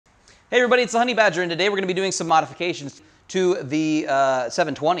Hey everybody, it's the Honey Badger, and today we're going to be doing some modifications to the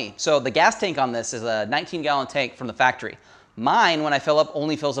 720. So the gas tank on this is a 19-gallon tank from the factory. Mine, when I fill up,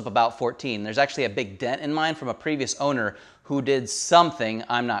 only fills up about 14. There's actually a big dent in mine from a previous owner who did something,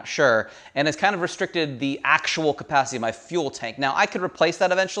 I'm not sure, and it's kind of restricted the actual capacity of my fuel tank. Now, I could replace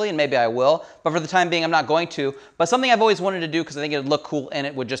that eventually, and maybe I will, but for the time being, I'm not going to. But something I've always wanted to do, because I think it would look cool and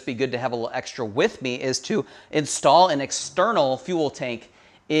it would just be good to have a little extra with me, is to install an external fuel tank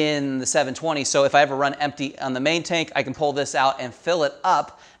in the 720. So if I ever run empty on the main tank, I can pull this out and fill it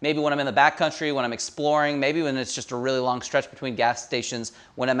up. Maybe when I'm in the backcountry, when I'm exploring, maybe when it's just a really long stretch between gas stations,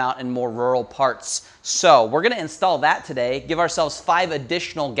 when I'm out in more rural parts. So we're gonna install that today, give ourselves 5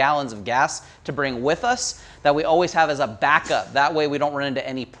 additional gallons of gas to bring with us that we always have as a backup. That way we don't run into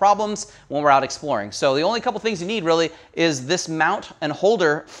any problems when we're out exploring. So the only couple things you need really is this mount and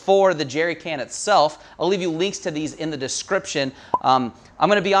holder for the jerry can itself. I'll leave you links to these in the description. I'm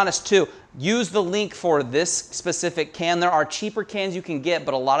gonna be honest too, use the link for this specific can. There are cheaper cans you can get,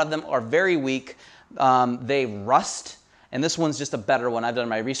 but a lot of them are very weak. They rust, and this one's just a better one. I've done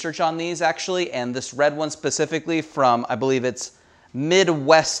my research on these actually, and this red one specifically from, I believe it's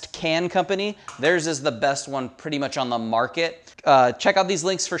Midwest Can Company. Theirs is the best one pretty much on the market. Check out these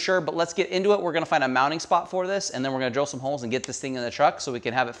links for sure, but let's get into it. We're gonna find a mounting spot for this, and then we're gonna drill some holes and get this thing in the truck so we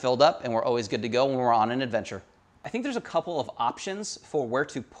can have it filled up, and we're always good to go when we're on an adventure. I think there's a couple of options for where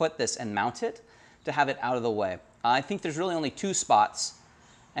to put this and mount it to have it out of the way. I think there's really only 2 spots.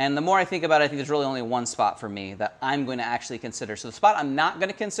 And the more I think about it, I think there's really only 1 spot for me that I'm going to actually consider. So the spot I'm not going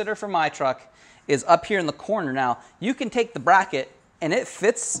to consider for my truck is up here in the corner. Now, you can take the bracket and it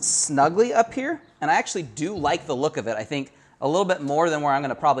fits snugly up here. And I actually do like the look of it. I think a little bit more than where I'm going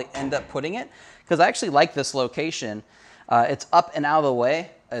to probably end up putting it, because I actually like this location. It's up and out of the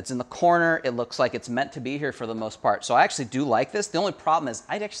way. It's in the corner. It looks like it's meant to be here for the most part. So I actually do like this. The only problem is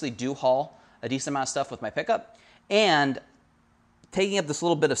I actually do haul a decent amount of stuff with my pickup, and taking up this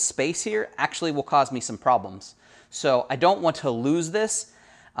little bit of space here actually will cause me some problems. So I don't want to lose this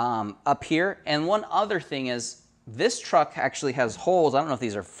up here. And one other thing is this truck actually has holes. I don't know if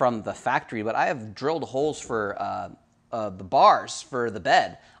these are from the factory, but I have drilled holes for the bars for the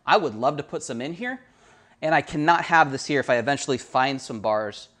bed. I would love to put some in here. And I cannot have this here if I eventually find some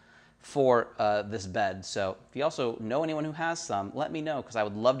bars for this bed. So if you also know anyone who has some, let me know, because I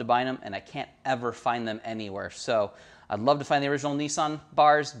would love to buy them and I can't ever find them anywhere. So I'd love to find the original Nissan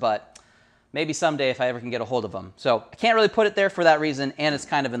bars, but maybe someday if I ever can get a hold of them. So I can't really put it there for that reason, and it's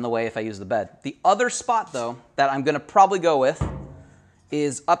kind of in the way if I use the bed. The other spot though that I'm gonna probably go with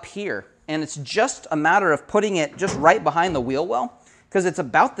is up here. And it's just a matter of putting it just right behind the wheel well, because it's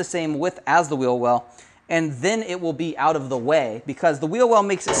about the same width as the wheel well. And then it will be out of the way, because the wheel well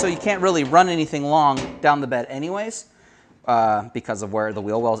makes it so you can't really run anything long down the bed anyways, because of where the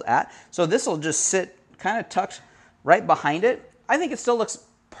wheel well's at. So this will just sit kind of tucked right behind it. I think it still looks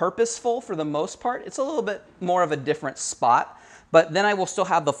purposeful for the most part. It's a little bit more of a different spot, but then I will still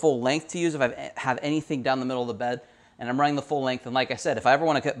have the full length to use if I have anything down the middle of the bed, and I'm running the full length. And like I said, if I ever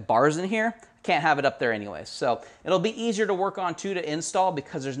want to get bars in here, I can't have it up there anyways. So it'll be easier to work on too to install,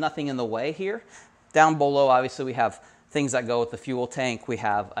 because there's nothing in the way here. Down below, obviously, we have things that go with the fuel tank. We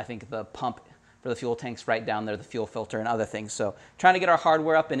have, I think, the pump for the fuel tanks right down there, the fuel filter and other things. So trying to get our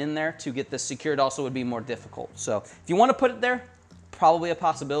hardware up and in there to get this secured also would be more difficult. So if you want to put it there, probably a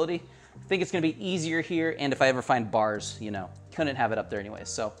possibility. I think it's going to be easier here, and if I ever find bars, you know, couldn't have it up there anyways.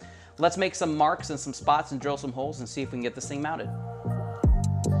 So let's make some marks and some spots and drill some holes and see if we can get this thing mounted.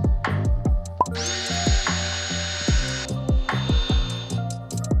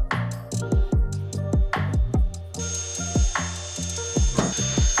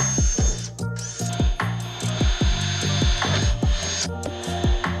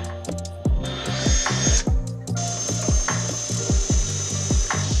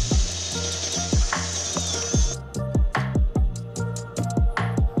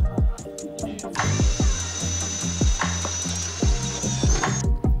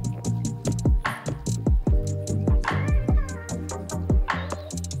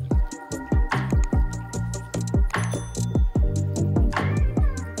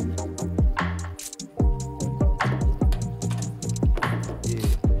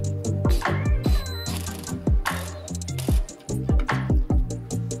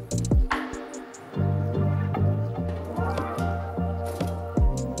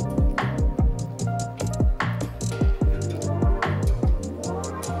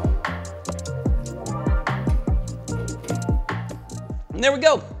 And there we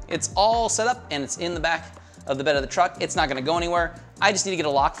go. It's all set up and it's in the back of the bed of the truck. It's not gonna go anywhere. I just need to get a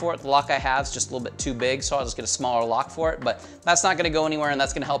lock for it. The lock I have is just a little bit too big, so I'll just get a smaller lock for it, but that's not gonna go anywhere, and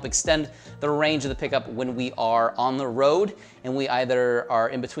that's gonna help extend the range of the pickup when we are on the road and we either are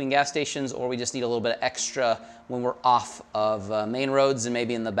in between gas stations or we just need a little bit of extra when we're off of main roads and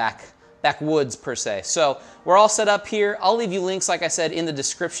maybe in the backwoods per se. So we're all set up here. I'll leave you links, like I said, in the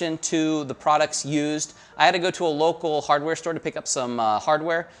description to the products used. I had to go to a local hardware store to pick up some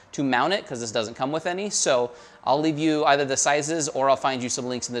hardware to mount it because this doesn't come with any. So I'll leave you either the sizes or I'll find you some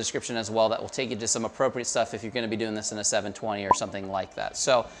links in the description as well that will take you to some appropriate stuff if you're going to be doing this in a 720 or something like that.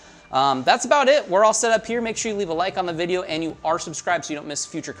 So that's about it. We're all set up here. Make sure you leave a like on the video and you are subscribed so you don't miss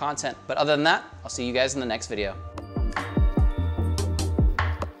future content. But other than that, I'll see you guys in the next video.